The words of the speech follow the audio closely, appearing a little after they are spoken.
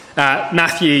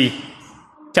Matthew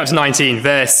chapter 19,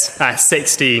 verse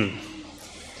 16.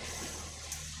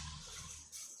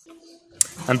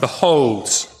 And behold,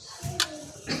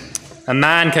 a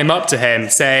man came up to him,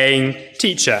 saying,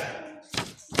 "Teacher,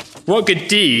 what good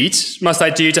deed must I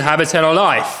do to have eternal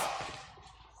life?"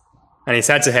 And he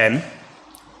said to him,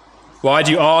 "Why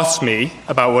do you ask me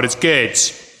about what is good?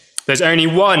 There's only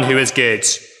one who is good.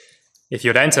 If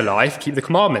you'd enter life, keep the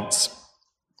commandments."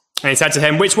 And he said to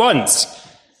him, "Which ones?"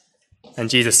 And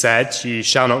Jesus said, "You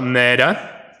shall not murder,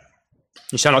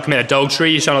 you shall not commit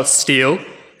adultery, you shall not steal,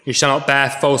 you shall not bear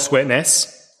false witness,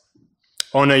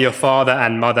 honour your father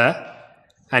and mother,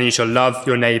 and you shall love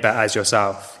your neighbour as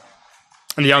yourself."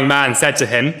 And the young man said to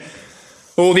him,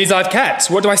 "All these I've kept,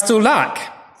 what do I still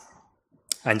lack?"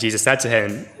 And Jesus said to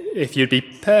him, "If you'd be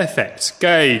perfect,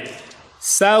 go,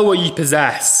 sell what you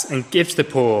possess and give to the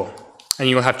poor, and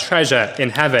you will have treasure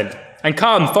in heaven. And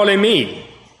come, follow me."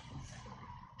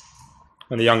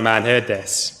 When the young man heard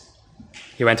this,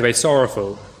 he went away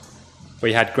sorrowful, for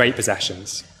he had great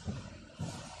possessions.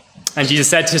 And Jesus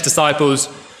said to his disciples,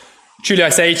 "Truly I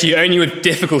say to you, only with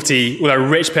difficulty will a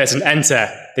rich person enter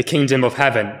the kingdom of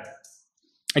heaven.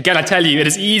 Again, I tell you, it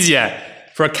is easier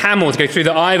for a camel to go through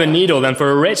the eye of a needle than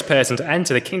for a rich person to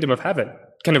enter the kingdom of heaven,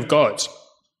 kingdom of God."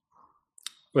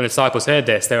 When the disciples heard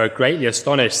this, they were greatly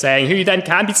astonished, saying, "Who then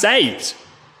can be saved?"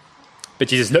 But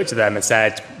Jesus looked at them and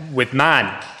said, "With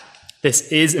man, this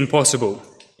is impossible,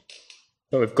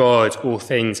 but with God, all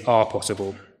things are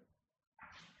possible."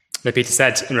 Then Peter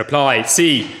said in reply,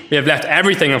 "See, we have left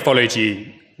everything and followed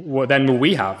you. What then will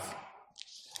we have?"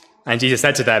 And Jesus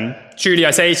said to them, "Truly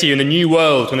I say to you, in the new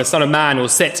world, when the Son of Man will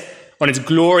sit on his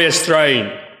glorious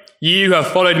throne, you who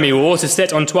have followed me will also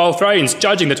sit on 12 thrones,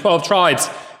 judging the 12 tribes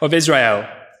of Israel.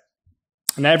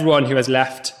 And everyone who has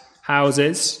left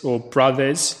houses or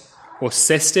brothers or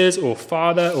sisters or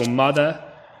father or mother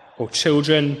or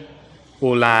children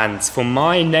or lands for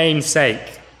my name's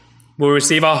sake will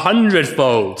receive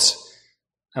 100-fold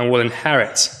and will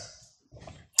inherit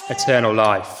eternal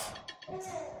life.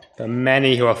 But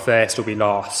many who are first will be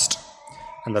last,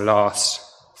 and the last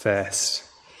first."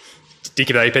 Do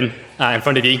keep it open in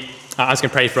front of you. I was going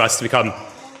to pray for us to become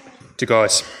to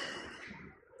God.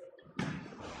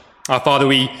 Our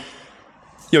Father,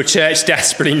 your church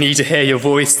desperately need to hear your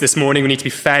voice this morning. We need to be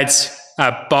fed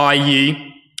by you.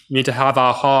 We need to have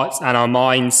our hearts and our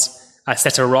minds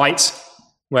set aright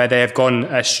where they have gone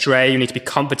astray. We need to be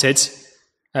comforted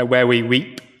where we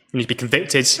weep. We need to be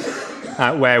convicted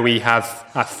where we have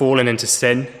fallen into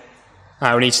sin.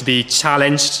 We need to be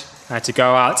challenged to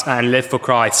go out and live for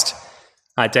Christ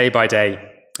day by day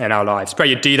in our lives. Pray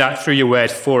you do that through your word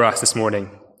for us this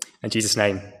morning. In Jesus'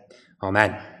 name,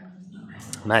 amen.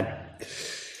 Amen.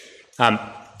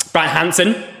 Brant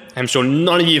Hansen, I'm sure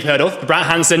none of you have heard of, but Brant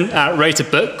Hansen wrote a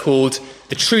book called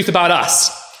The Truth About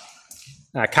Us,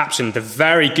 captioned the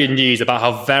very good news about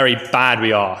how very bad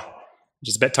we are, which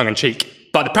is a bit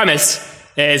tongue-in-cheek. But the premise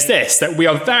is this, that we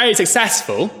are very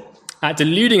successful at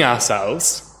deluding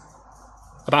ourselves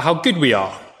about how good we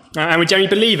are. And we generally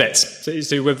believe it.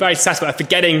 So we're very successful at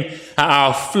forgetting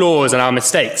our flaws and our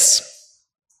mistakes.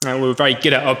 And we're very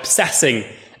good at obsessing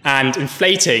and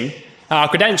inflating our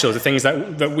credentials, the things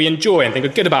that we enjoy and think are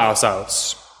good about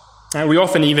ourselves. And we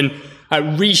often even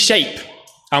reshape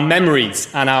our memories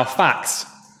and our facts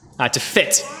to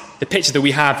fit the picture that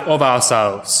we have of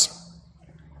ourselves.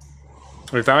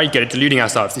 We're very good at deluding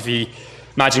ourselves. If you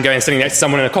imagine going and sitting next to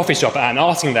someone in a coffee shop and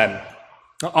asking them,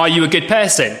 "Are you a good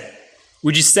person?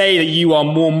 Would you say that you are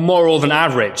more moral than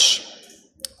average?"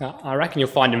 I reckon you'll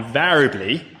find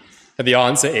invariably that the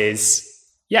answer is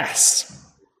yes.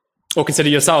 Or consider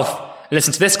yourself and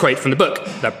listen to this quote from the book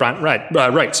that Brant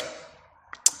wrote.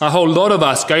 "A whole lot of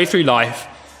us go through life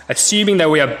assuming that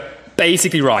we are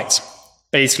basically right,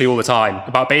 basically all the time,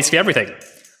 about basically everything,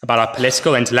 about our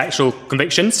political, intellectual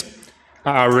convictions,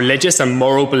 our religious and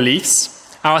moral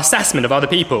beliefs, our assessment of other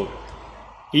people,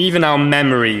 even our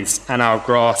memories and our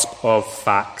grasp of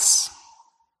facts."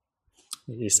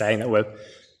 He's saying that we're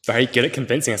very good at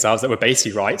convincing ourselves that we're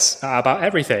basically right about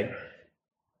everything.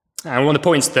 And one of the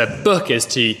points of the book is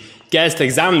to get us to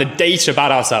examine the data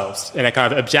about ourselves in a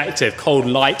kind of objective, cold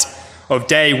light of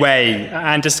day way,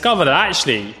 and discover that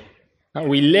actually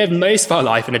we live most of our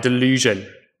life in a delusion.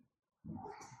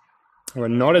 We're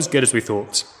not as good as we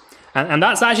thought. And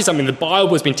that's actually something the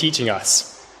Bible has been teaching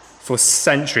us for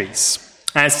centuries.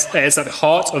 And it's at the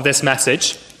heart of this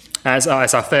message, as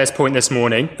our first point this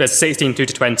morning, verse 16 through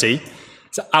to 20.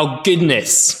 So our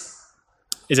goodness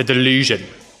is a delusion.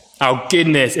 Our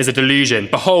goodness is a delusion.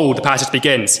 Behold, the passage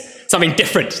begins. Something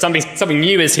different, something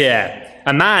new is here.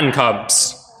 A man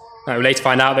comes. We later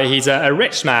find out that he's a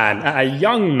rich man, a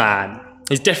young man.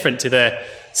 He's different to the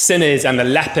sinners and the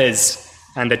lepers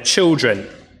and the children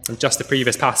in just the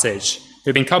previous passage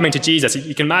who've been coming to Jesus.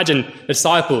 You can imagine the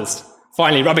disciples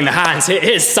finally rubbing their hands.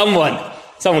 Here's someone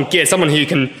good, someone who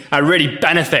can really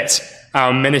benefit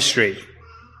our ministry.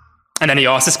 And then he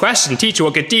asks this question, "Teacher,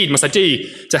 what good deed must I do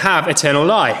to have eternal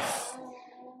life?"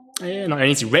 Not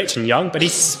only is he rich and young, but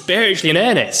he's spiritually in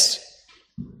earnest.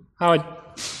 I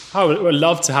would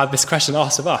love to have this question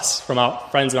asked of us from our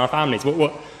friends and our families.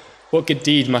 What good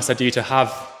deed must I do to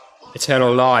have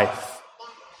eternal life?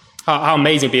 How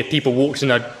amazing it would be if people walked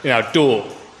in our door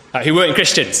who weren't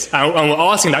Christians and were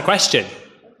asking that question.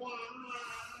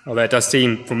 Although it does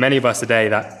seem for many of us today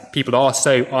that people are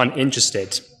so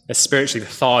uninterested, they're spiritually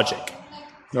lethargic,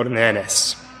 not in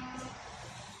earnest.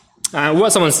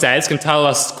 What someone says can tell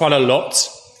us quite a lot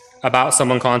about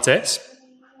someone, can't it?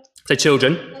 So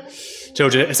children,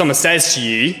 if someone says to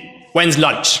you, "When's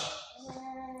lunch?"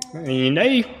 You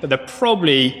know that they're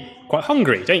probably quite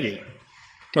hungry, don't you?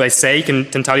 What they say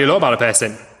can tell you a lot about a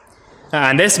person.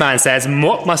 And this man says,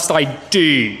 "What must I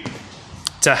do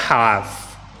to have?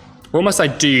 What must I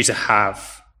do to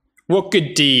have? What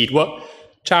good deed, what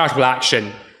charitable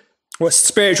action, what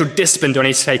spiritual discipline do I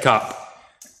need to take up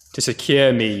to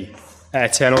secure me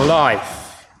eternal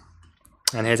life?"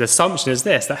 And his assumption is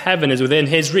this, that heaven is within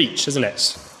his reach, isn't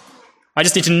it? I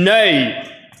just need to know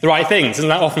the right things. Isn't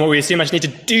that often what we assume? I just need to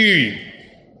do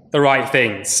the right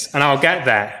things, and I'll get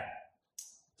there.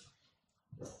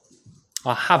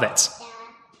 I'll have it.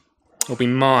 It'll be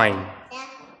mine.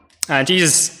 And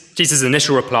Jesus'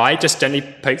 initial reply just gently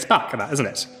pokes back at that, isn't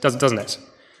it? Doesn't it?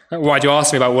 Why do you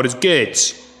ask me about what is good?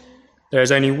 There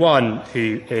is only one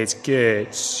who is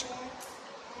good.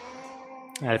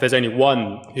 And if there's only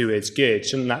one who is good,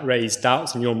 shouldn't that raise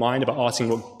doubts in your mind about asking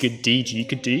what good deed you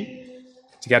could do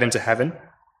to get into heaven?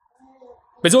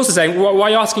 But it's also saying, why are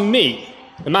you asking me?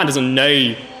 The man doesn't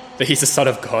know that he's the Son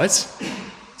of God.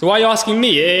 So why are you asking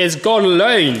me? It is God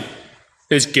alone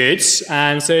who is good,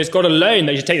 and so it's God alone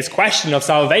that you should take this question of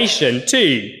salvation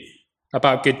to,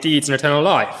 about good deeds and eternal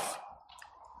life.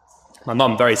 My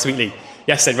mum very sweetly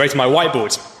yesterday wrote on my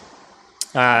whiteboard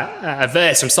a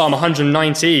verse from Psalm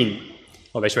 119.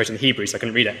 Although she wrote it in Hebrew, so I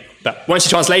couldn't read it. But when she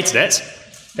translated it,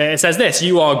 it says this: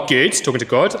 "You are good," talking to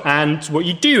God, "and what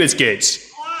you do is good.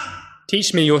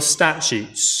 Teach me your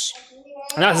statutes."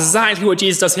 And that's exactly what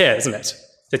Jesus does here, isn't it?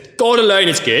 That God alone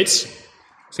is good.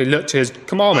 So look to his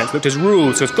commandments, look to his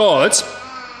rules, because God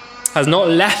has not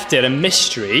left it a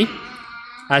mystery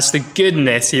as to the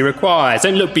goodness he requires.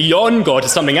 Don't look beyond God to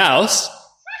something else,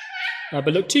 but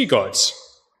look to God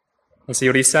and see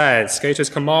what he says. Go to his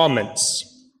commandments.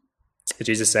 So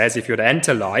Jesus says, if you're to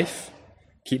enter life,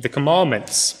 keep the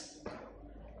commandments.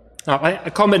 Now,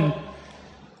 a common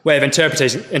way of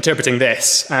interpreting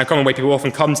this, and a common way people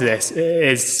often come to this,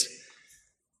 is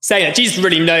saying that Jesus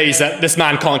really knows that this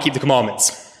man can't keep the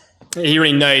commandments. He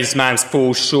really knows this man's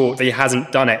falls short, that he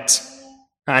hasn't done it.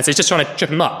 And so he's just trying to trip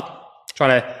him up,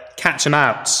 trying to catch him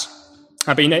out.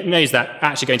 But he knows that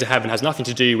actually going to heaven has nothing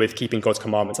to do with keeping God's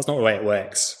commandments. That's not the way it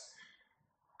works.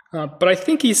 But I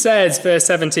think he says, verse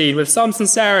 17, with some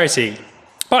sincerity,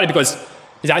 partly because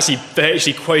he's actually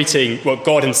virtually quoting what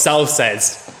God himself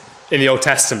says in the Old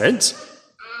Testament,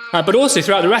 but also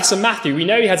throughout the rest of Matthew, we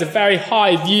know he has a very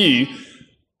high view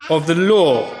of the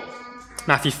law.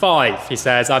 Matthew 5, he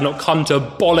says, "I've not come to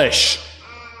abolish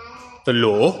the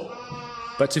law,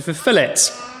 but to fulfill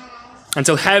it.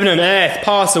 Until heaven and earth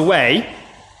pass away,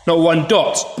 not one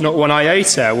dot, not one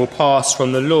iota will pass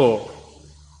from the law."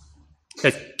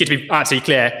 It's good to be absolutely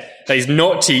clear that he's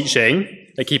not teaching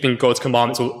that keeping God's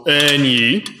commandments will earn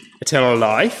you eternal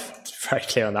life. It's very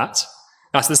clear on that.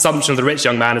 That's the assumption of the rich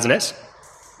young man, isn't it?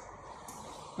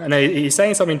 And he's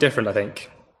saying something different, I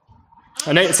think.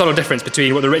 I know it's a subtle difference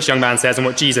between what the rich young man says and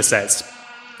what Jesus says.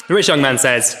 The rich young man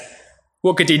says,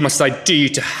 what good deed must I do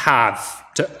to have,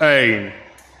 to own,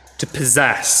 to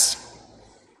possess?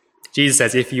 Jesus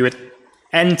says, if you would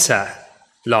enter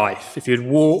life, if you would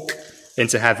walk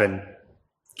into heaven,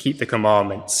 keep the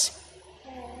commandments.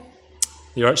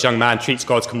 The rich young man treats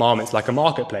God's commandments like a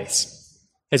marketplace.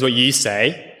 Here's what you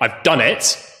say, I've done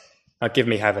it, now give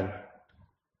me heaven.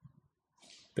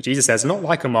 But Jesus says, not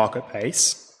like a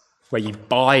marketplace where you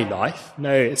buy life.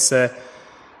 No, it's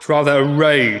rather a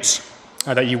road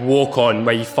that you walk on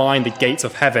where you find the gates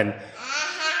of heaven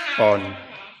on.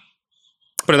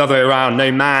 Put it the other way around,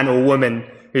 no man or woman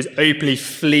who is openly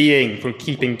fleeing from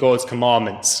keeping God's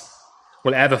commandments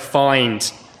will ever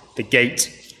find the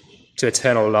gate to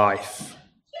eternal life.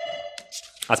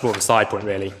 That's more of a side point,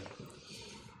 really.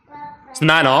 So the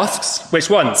man asks, which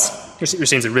ones? which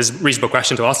seems a reasonable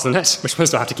question to ask, doesn't it? Which one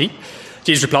do I have to keep?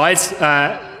 Jesus replies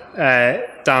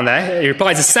down there. He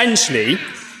replies essentially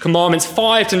commandments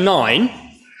 5 to 9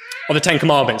 of the Ten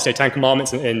Commandments. So 10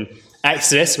 Commandments in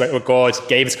Exodus, where God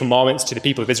gave his commandments to the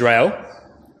people of Israel.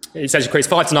 It essentially quotes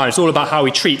 5 to 9. It's all about how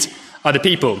we treat other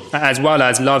people, as well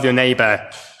as love your neighbour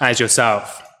as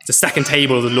yourself. It's the second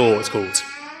table of the law, it's called.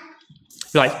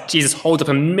 Like Jesus holds up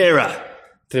a mirror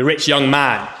to the rich young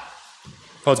man.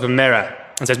 Holds up a mirror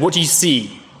and says, what do you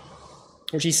see?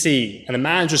 What do you see? And the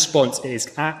man's response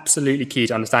is absolutely key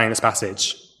to understanding this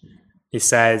passage. He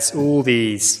says, all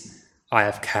these I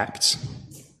have kept.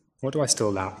 What do I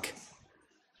still lack?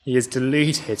 He is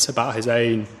deluded about his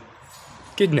own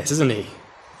goodness, isn't he?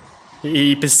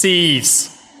 He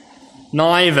perceives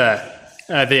neither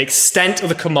the extent of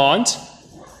the command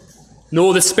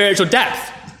nor the spiritual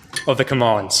depth of the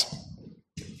command.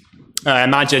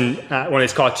 Imagine one of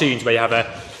those cartoons where you have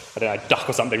a duck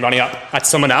or something running up at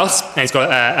someone else, and he's got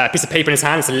a piece of paper in his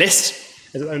hand. It's a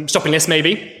list, a shopping list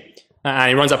maybe, and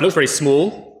he runs up, looks very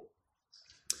small,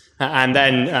 and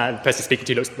then the person he's speaking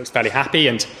to looks fairly happy,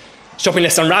 and shopping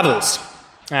list unravels,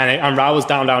 and it unravels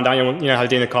down, you know how they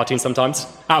do in the cartoons sometimes,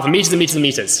 out for meters and meters and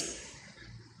meters.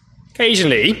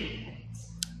 Occasionally,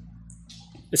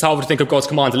 it's helpful to think of God's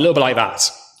commands a little bit like that.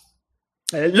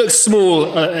 It looks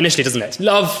small initially, doesn't it?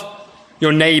 Love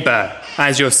your neighbour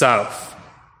as yourself.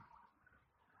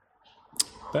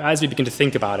 But as we begin to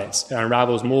think about it, it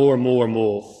unravels more and more and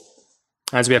more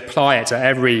as we apply it to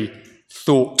every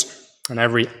thought and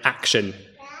every action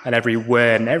and every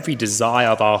word and every desire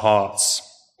of our hearts.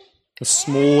 The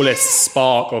smallest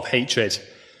spark of hatred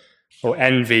or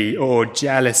envy or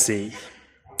jealousy.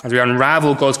 As we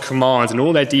unravel God's commands and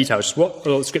all their details, just what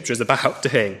all Scripture is about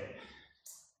doing,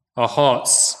 our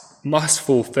hearts must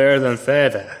fall further and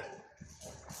further.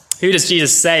 Who does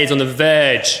Jesus say is on the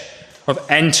verge of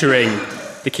entering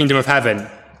the kingdom of heaven,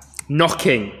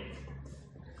 knocking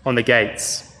on the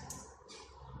gates?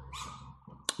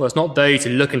 Well, it's not those who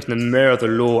look into the mirror of the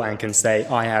law and can say,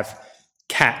 I have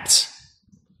kept,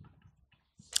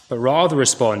 but rather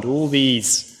respond, all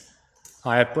these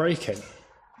I have broken.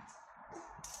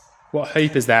 What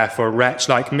hope is there for a wretch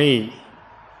like me?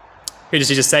 Who does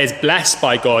Jesus say is blessed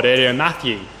by God earlier in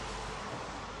Matthew?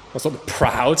 Well, it's not the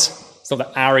proud, it's not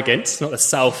the arrogant, it's not the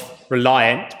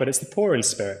self-reliant, but it's the poor in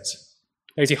spirit.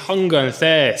 Those who hunger and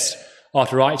thirst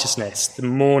after righteousness, the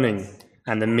mourning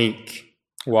and the meek.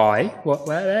 Why? Well,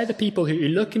 they're the people who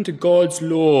look into God's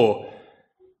law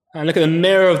and look at the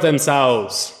mirror of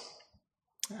themselves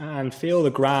and feel the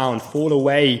ground fall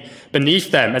away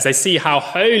beneath them as they see how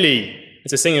holy,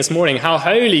 as we're singing this morning, how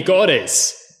holy God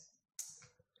is,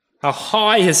 how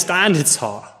high his standards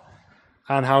are,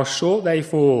 and how short they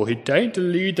fall, who don't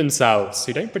delude themselves,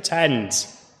 who don't pretend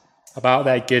about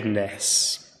their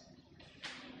goodness,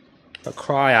 but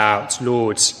cry out,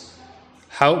 Lord,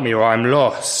 help me or I'm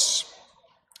lost.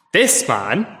 This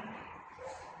man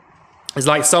is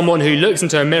like someone who looks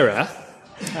into a mirror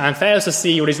and fails to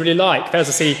see what he's really like, fails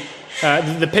to see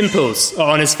the pimples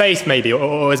on his face maybe,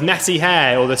 or his messy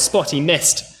hair, or the spot he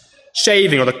missed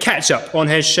shaving, or the ketchup on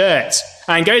his shirt,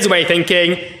 and goes away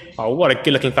thinking, oh, what a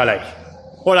good-looking fellow.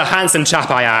 What a handsome chap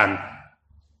I am.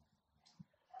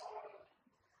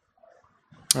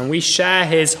 And we share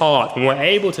his heart when we're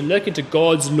able to look into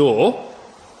God's law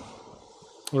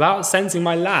without sensing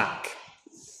my lack,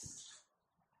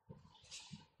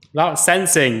 without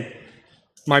sensing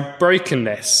my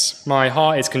brokenness. My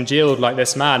heart is congealed like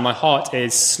this man. My heart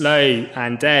is slow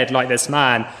and dead like this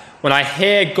man. When I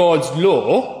hear God's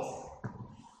law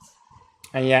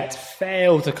and yet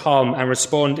fail to come and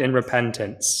respond in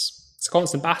repentance. It's a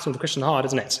constant battle of the Christian heart,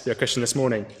 isn't it? If you're a Christian this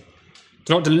morning.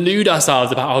 To not delude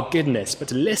ourselves about our goodness, but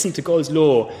to listen to God's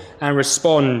law and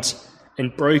respond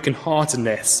in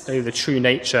brokenheartedness over the true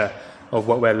nature of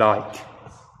what we're like.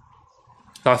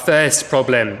 Our first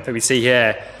problem that we see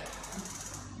here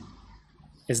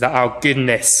is that our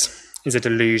goodness is a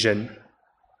delusion.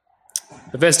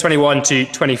 But verse 21 to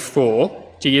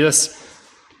 24, Jesus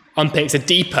unpicks a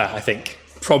deeper, I think,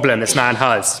 problem this man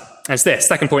has. And it's this,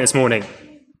 second point this morning.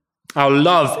 Our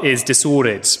love is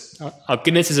disordered. Our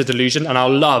goodness is a delusion, and our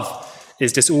love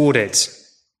is disordered.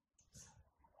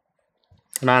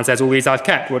 The man says, all these I've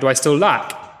kept, what do I still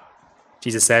lack?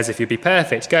 Jesus says, if you be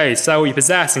perfect, go, sell what you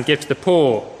possess and give to the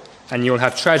poor, and you'll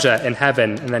have treasure in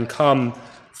heaven, and then come,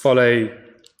 follow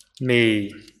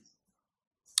me.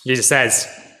 Jesus says,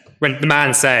 when the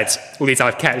man said, all these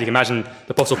I've kept, you can imagine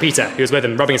the Apostle Peter, who was with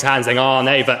him, rubbing his hands, saying, oh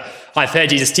no, but I've heard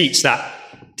Jesus teach that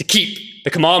to keep the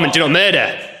commandment, do not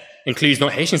murder, includes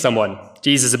not hating someone.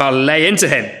 Jesus is about to lay into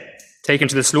him, take him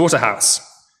to the slaughterhouse.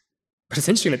 But it's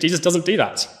interesting that Jesus doesn't do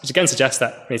that, which again suggests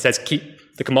that when he says keep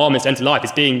the commandments to enter life,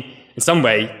 he's being in some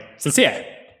way sincere.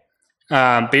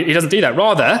 But he doesn't do that.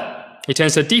 Rather, he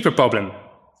turns to a deeper problem,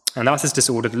 and that's his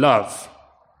disordered love.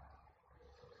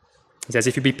 He says,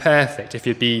 if you'd be perfect, if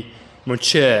you'd be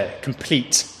mature,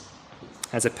 complete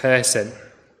as a person,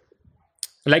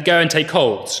 let go and take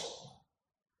hold.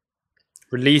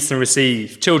 Release and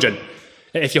receive. Children,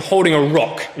 if you're holding a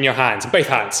rock in your hands, both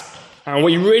hands, and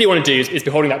what you really want to do is be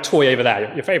holding that toy over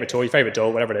there, your favourite toy, your favourite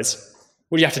doll, whatever it is,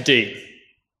 what do you have to do?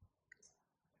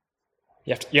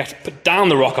 You have to put down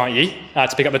the rock, aren't you,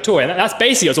 to pick up the toy. And that's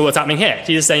basically all that's happening here.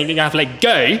 Jesus is saying you have to let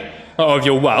go of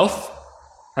your wealth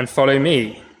and follow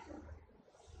me.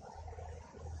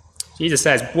 Jesus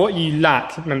says, what you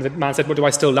lack, remember the man said, what do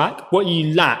I still lack? What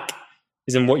you lack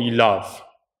is in what you love.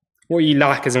 What you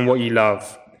lack is in what you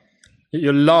love.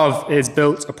 Your love is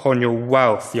built upon your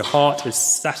wealth. Your heart is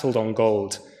settled on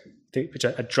gold, which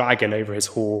a dragon over his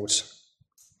hoard.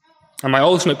 And my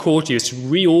ultimate call to you is to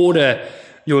reorder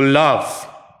your love.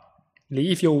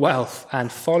 Leave your wealth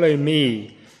and follow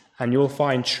me, and you'll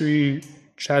find true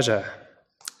treasure.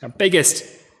 Our biggest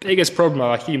problem of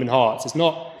our human hearts is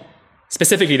not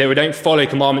specifically that we don't follow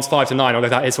commandments 5 to 9, although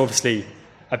that is obviously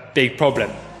a big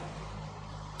problem.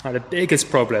 The biggest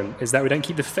problem is that we don't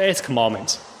keep the first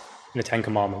commandment in the 10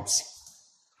 Commandments.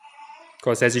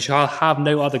 God says, you shall have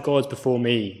no other gods before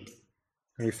me.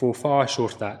 And we fall far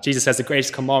short of that. Jesus says the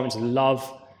greatest commandment is to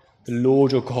love the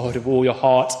Lord your God with all your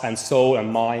heart and soul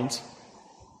and mind.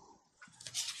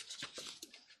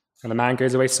 And the man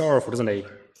goes away sorrowful, doesn't he?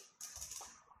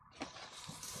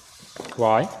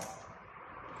 Why?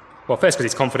 Well, first,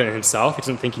 because he's confident in himself. He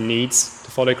doesn't think he needs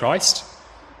to follow Christ.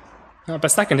 But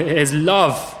second, his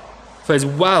love for his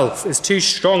wealth is too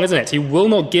strong, isn't it? He will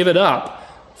not give it up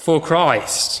for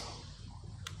Christ.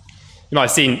 You might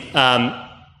have seen one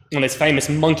of those famous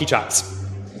monkey traps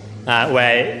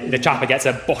where the trapper gets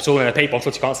a bottle and a paint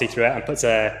bottle, you can't see through it, and puts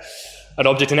an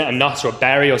object in it, a nut or a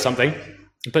berry or something,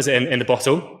 and puts it in the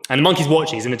bottle. And the monkey's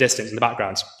watching, he's in the distance, in the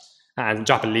background. And the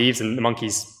trapper leaves, and the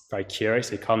monkey's very curious,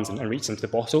 so he comes and reaches into the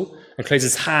bottle and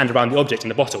closes his hand around the object in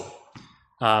the bottle.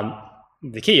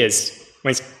 The key is,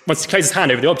 once he closes his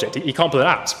hand over the object, he can't pull it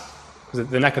out, because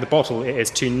the neck of the bottle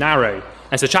is too narrow.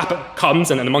 And so the trapper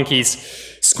comes, and the monkey's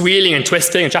squealing and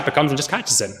twisting, and the trapper comes and just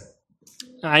catches him.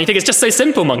 And you think, it's just so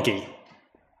simple, monkey.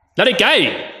 Let it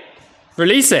go.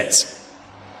 Release it.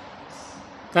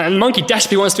 And the monkey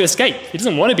desperately wants to escape. He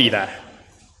doesn't want to be there.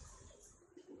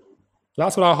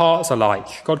 That's what our hearts are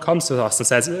like. God comes to us and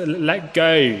says, let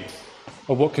go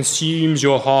of what consumes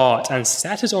your heart and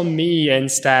set it on me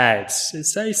instead.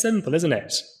 It's so simple, isn't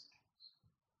it?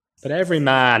 But every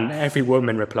man, every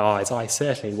woman replies, I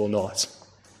certainly will not.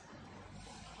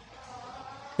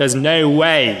 There's no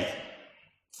way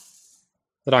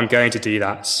that I'm going to do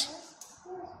that.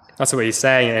 That's what he's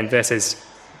saying in verses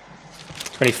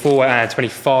 23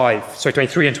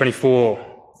 and 24.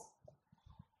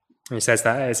 And he says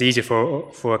that it's easier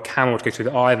for a camel to go through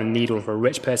the eye of a needle than for a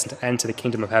rich person to enter the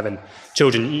kingdom of heaven.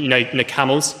 Children, you know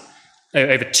camels,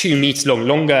 over 2 meters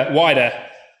long, wider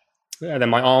than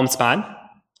my arm span,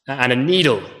 and a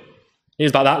needle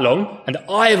is about that long, and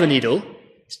the eye of a needle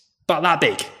is about that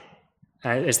big.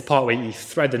 It's the part where you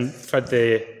thread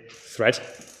the thread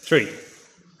through.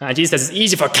 And Jesus says it's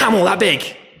easier for a camel that big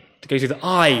to go through the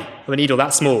eye of a needle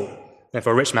that small than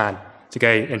for a rich man to go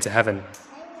into heaven,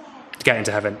 to get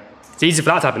into heaven. It's easy for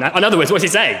that to happen. In other words, what's he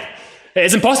saying?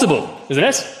 It's impossible, isn't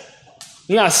it?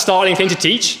 Isn't that a startling thing to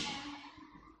teach?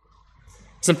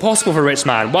 It's impossible for a rich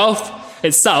man. Wealth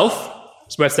itself,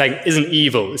 it's worth saying, isn't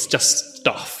evil. It's just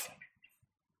stuff.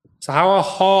 So how our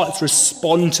hearts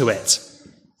respond to it,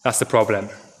 that's the problem.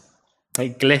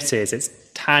 It glitters, it's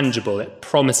tangible, it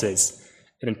promises,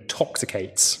 it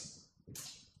intoxicates.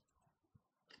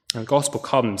 And the gospel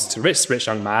comes to rich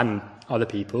young man and other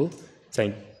people,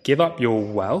 saying, give up your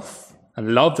wealth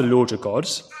and love the Lord your God,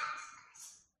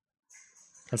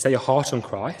 and set your heart on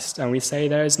Christ. And we say,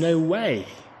 there is no way.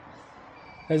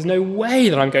 There's no way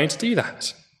that I'm going to do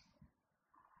that.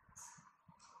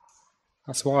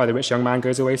 That's why the rich young man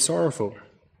goes away sorrowful.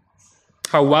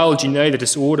 How well do you know the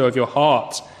disorder of your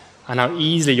heart, and how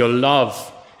easily your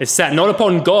love is set not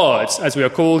upon God, as we are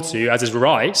called to, as is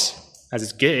right, as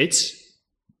is good,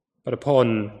 but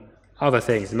upon other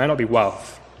things. It may not be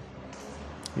wealth,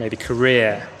 maybe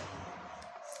career,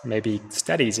 maybe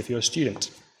studies if you're a student,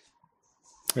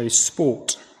 maybe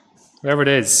sport, whatever it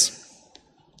is.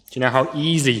 Do you know how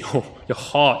easily your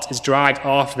heart is dragged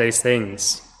after those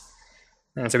things?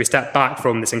 And so we step back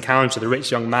from this encounter of the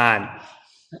rich young man,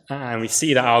 and we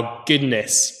see that our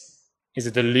goodness is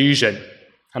a delusion,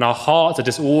 and our hearts are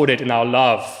disordered in our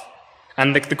love.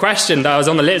 And the question that was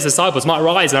on the lips of the disciples might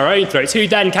rise in our own throats. Who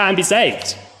then can be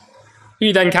saved?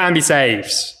 Who then can be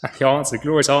saved? And the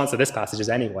glorious answer to this passage is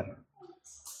anyone.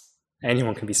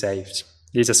 Anyone can be saved.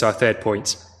 Leads us to our third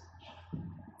point.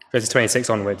 Verses 26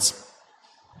 onwards.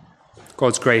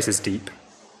 God's grace is deep.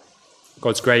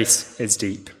 God's grace is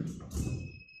deep.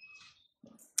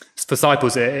 For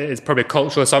disciples, it's probably a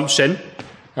cultural assumption.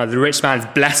 The rich man is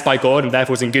blessed by God and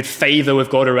therefore is in good favour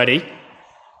with God already.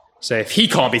 So if he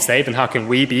can't be saved, then how can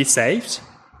we be saved?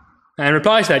 And in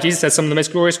reply to that, Jesus says some of the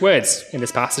most glorious words in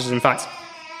this passage. In fact,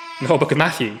 in the whole book of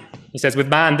Matthew, he says, with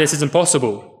man this is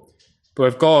impossible, but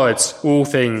with God all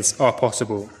things are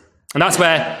possible. And that's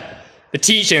where the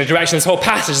teaching and the direction of this whole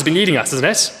passage has been leading us, isn't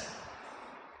it?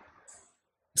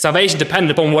 Salvation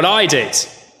depended upon what I did.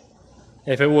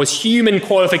 If it was human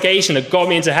qualification that got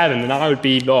me into heaven, then I would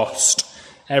be lost.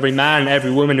 Every man and every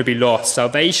woman would be lost.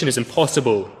 Salvation is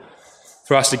impossible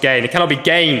for us to gain. It cannot be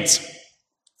gained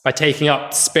by taking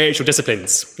up spiritual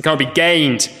disciplines. It cannot be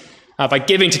gained by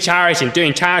giving to charity and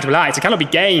doing charitable acts. It cannot be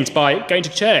gained by going to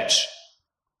church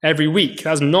every week.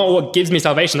 That's not what gives me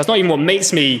salvation. That's not even what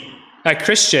makes me a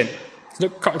Christian.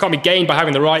 It can't be gained by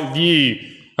having the right view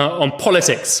on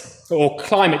politics or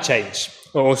climate change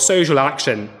or social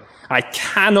action. I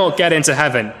cannot get into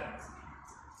heaven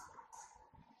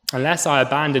unless I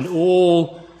abandon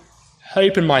all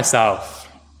hope in myself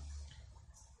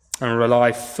and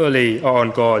rely fully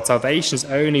on God. Salvation is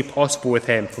only possible with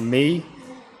him. For me,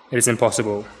 it is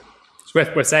impossible. It's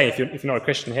worth saying, if you're not a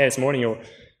Christian here this morning, you're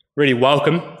really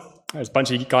welcome. There's a bunch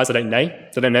of you guys I don't know.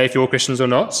 So I don't know if you're Christians or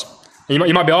not. And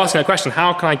you might be asking a question,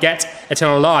 how can I get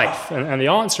eternal life? And the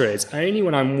answer is, only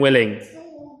when I'm willing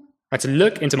to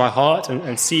look into my heart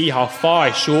and see how far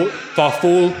I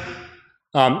fall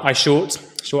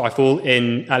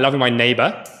in loving my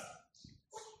neighbour.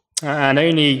 And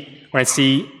only when I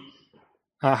see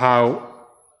how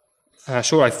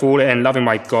short I fall in loving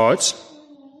my God,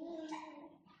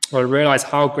 will I realise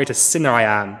how great a sinner I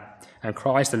am and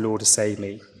Christ the Lord to save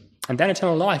me. And then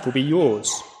eternal life will be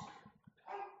yours.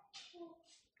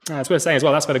 That's worth saying as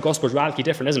well. That's where the gospel is radically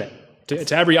different, isn't it?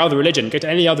 To every other religion. Go to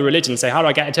any other religion and say, how do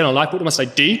I get eternal life? What must I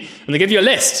do? And they give you a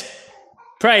list.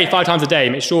 Pray 5 times a day.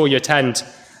 Make sure you attend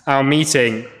our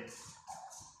meeting.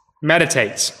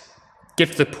 Meditate.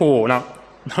 Give to the poor. Now,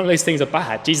 none of those things are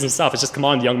bad. Jesus himself has just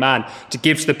commanded the young man to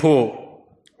give to the poor.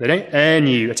 They don't earn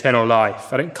you eternal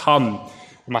life. I don't come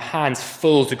with my hands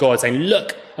full to God saying,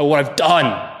 look at what I've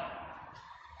done.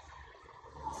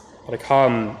 But I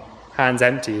come hands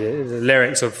empty. The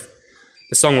lyrics of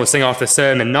the song we'll sing after the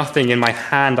sermon, nothing in my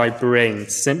hand I bring,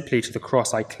 simply to the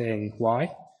cross I cling. Why?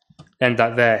 End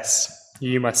that verse.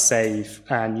 You must save,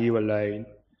 and you alone.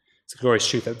 It's a glorious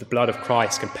truth that the blood of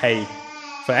Christ can pay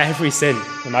for every sin,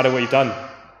 no matter what you've done.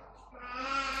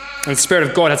 And the Spirit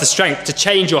of God has the strength to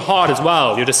change your heart as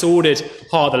well, your disordered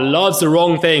heart that loves the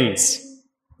wrong things.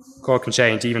 God can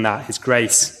change even that. His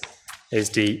grace is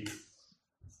deep.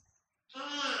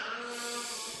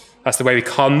 That's the way we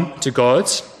come to God.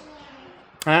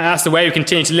 And that's the way we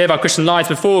continue to live our Christian lives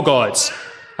before God.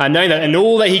 And knowing that in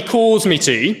all that he calls me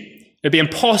to, it would be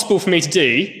impossible for me to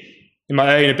do in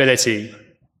my own ability.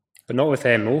 But not with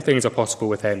him. All things are possible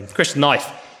with him. Christian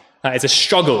life is a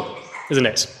struggle, isn't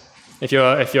it? If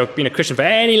you've been a Christian for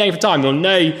any length of time, you'll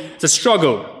know it's a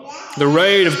struggle. The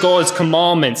road of God's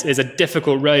commandments is a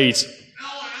difficult road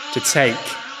to take.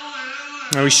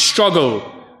 And we struggle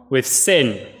with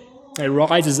sin. It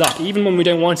rises up, even when we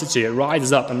don't want it to. It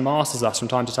rises up and masters us from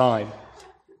time to time.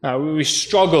 We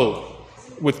struggle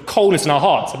with coldness in our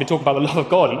hearts. I've been talking about the love of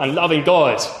God and loving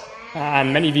God.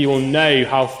 And many of you will know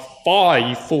how far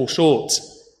you fall short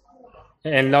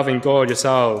in loving God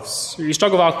yourselves. We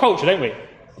struggle with our culture, don't we?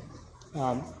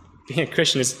 Being a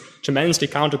Christian is tremendously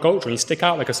countercultural. You stick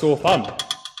out like a sore thumb.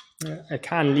 It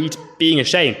can lead to being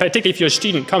ashamed, particularly if you're a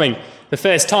student coming the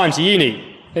first time to uni.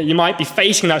 You might be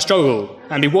facing that struggle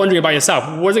and be wondering about yourself,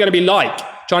 what is it going to be like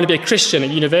trying to be a Christian at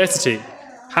university?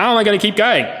 How am I going to keep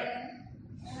going?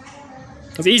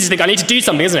 It's easy to think, I need to do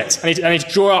something, isn't it? I need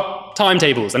to draw up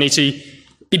timetables. I need to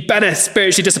be better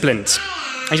spiritually disciplined.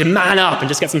 I need to man up and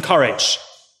just get some courage.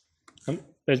 And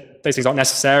those things aren't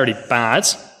necessarily bad,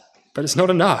 but it's not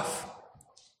enough.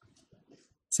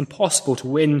 It's impossible to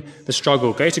win the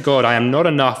struggle. Go to God, I am not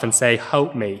enough, and say,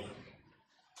 help me.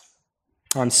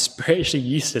 I'm spiritually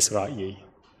useless without you.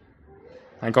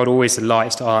 And God always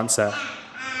delights to answer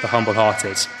the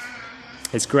humble-hearted.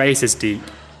 His grace is deep.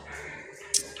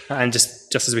 And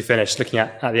just as we finish, looking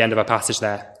at the end of our passage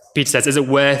there, Peter says, is it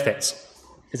worth it?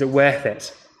 Is it worth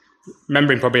it?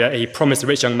 Remembering probably that he promised the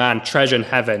rich young man treasure in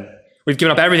heaven. We've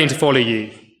given up everything to follow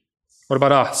you. What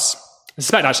about us? I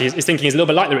suspect actually his thinking is a little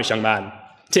bit like the rich young man.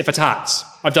 Tit for tat.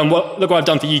 Look what I've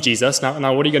done for you, Jesus.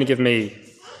 Now what are you going to give me?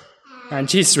 And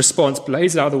Jesus' response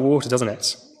blows it out of the water, doesn't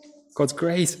it? God's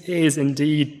grace is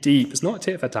indeed deep. It's not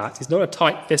tit for tat. He's not a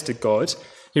tight-fisted God.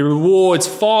 He rewards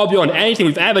far beyond anything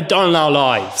we've ever done in our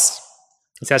lives.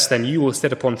 He says to them, you will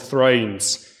sit upon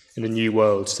thrones in the new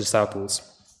world, to disciples.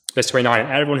 Verse 29, and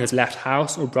everyone who has left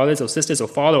house or brothers or sisters or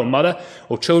father or mother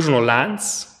or children or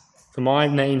lands, for my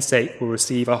name's sake, will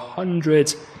receive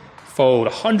 100-fold,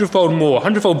 100-fold more,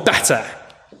 100-fold better,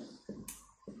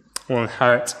 will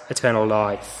inherit eternal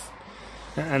life.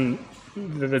 And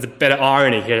there's a bit of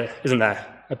irony here, isn't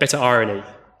there? A bitter irony.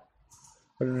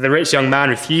 The rich young man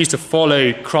refused to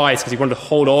follow Christ because he wanted to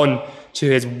hold on to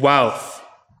his wealth.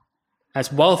 And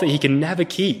it's wealth that he can never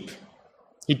keep.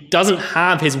 He doesn't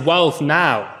have his wealth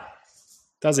now,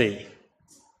 does he?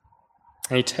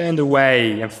 And he turned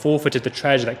away and forfeited the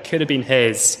treasure that could have been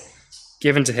his,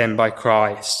 given to him by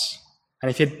Christ. And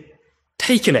if he had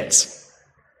taken it,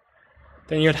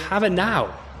 then he would have it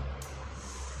now.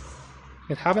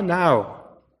 He'd have it now.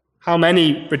 How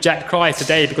many reject Christ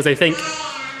today because they think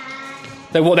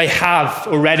that what they have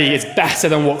already is better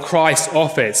than what Christ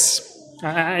offers?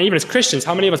 And even as Christians,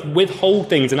 how many of us withhold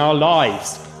things in our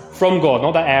lives from God?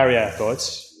 Not that area, God.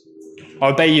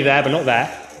 I'll obey you there, but not there.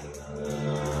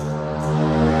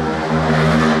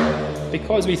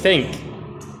 Because we think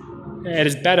it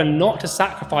is better not to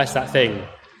sacrifice that thing,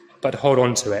 but to hold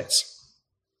on to it.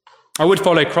 I would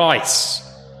follow Christ,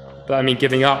 but I mean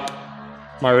giving up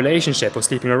my relationship or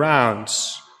sleeping around.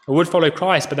 I would follow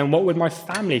Christ, but then what would my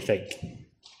family think?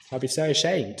 I'd be so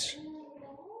ashamed.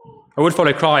 I would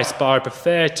follow Christ, but I would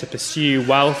prefer to pursue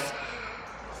wealth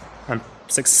and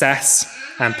success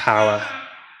and power.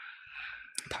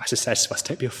 The pastor says to us,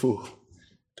 don't be a fool.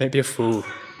 Don't be a fool.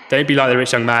 Don't be like the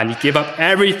rich young man. You give up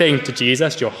everything to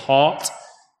Jesus, your heart,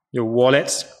 your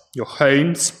wallet, your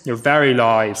homes, your very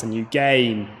lives, and you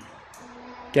gain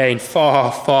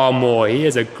far, far more. He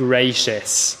is a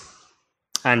gracious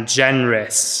and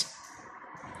generous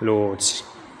Lord.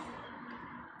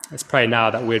 Let's pray now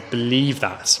that we'd believe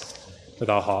that with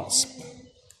our hearts.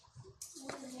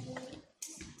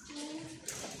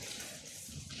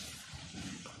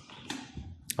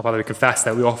 Our Father, we confess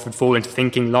that we often fall into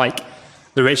thinking like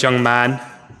the rich young man,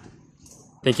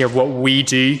 thinking of what we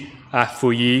do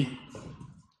for you,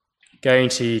 going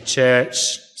to church,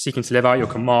 seeking to live out your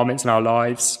commandments in our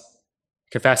lives,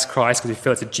 confess Christ because we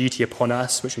feel it's a duty upon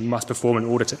us which we must perform in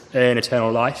order to earn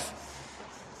eternal life.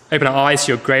 Open our eyes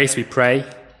to your grace, we pray.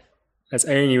 It's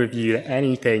only with you that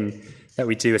anything that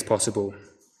we do is possible.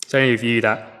 It's only with you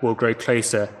that we'll grow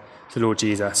closer to the Lord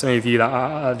Jesus. It's only with you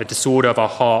that the disorder of our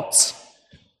hearts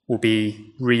will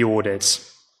be reordered.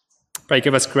 Pray,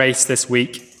 give us grace this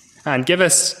week, and give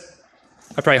us,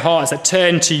 I pray, hearts that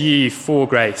turn to you for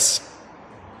grace,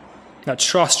 that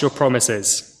trust your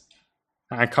promises,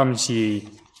 and come to you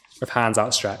with hands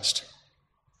outstretched.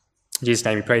 In Jesus'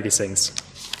 name we pray these things.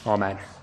 Amen.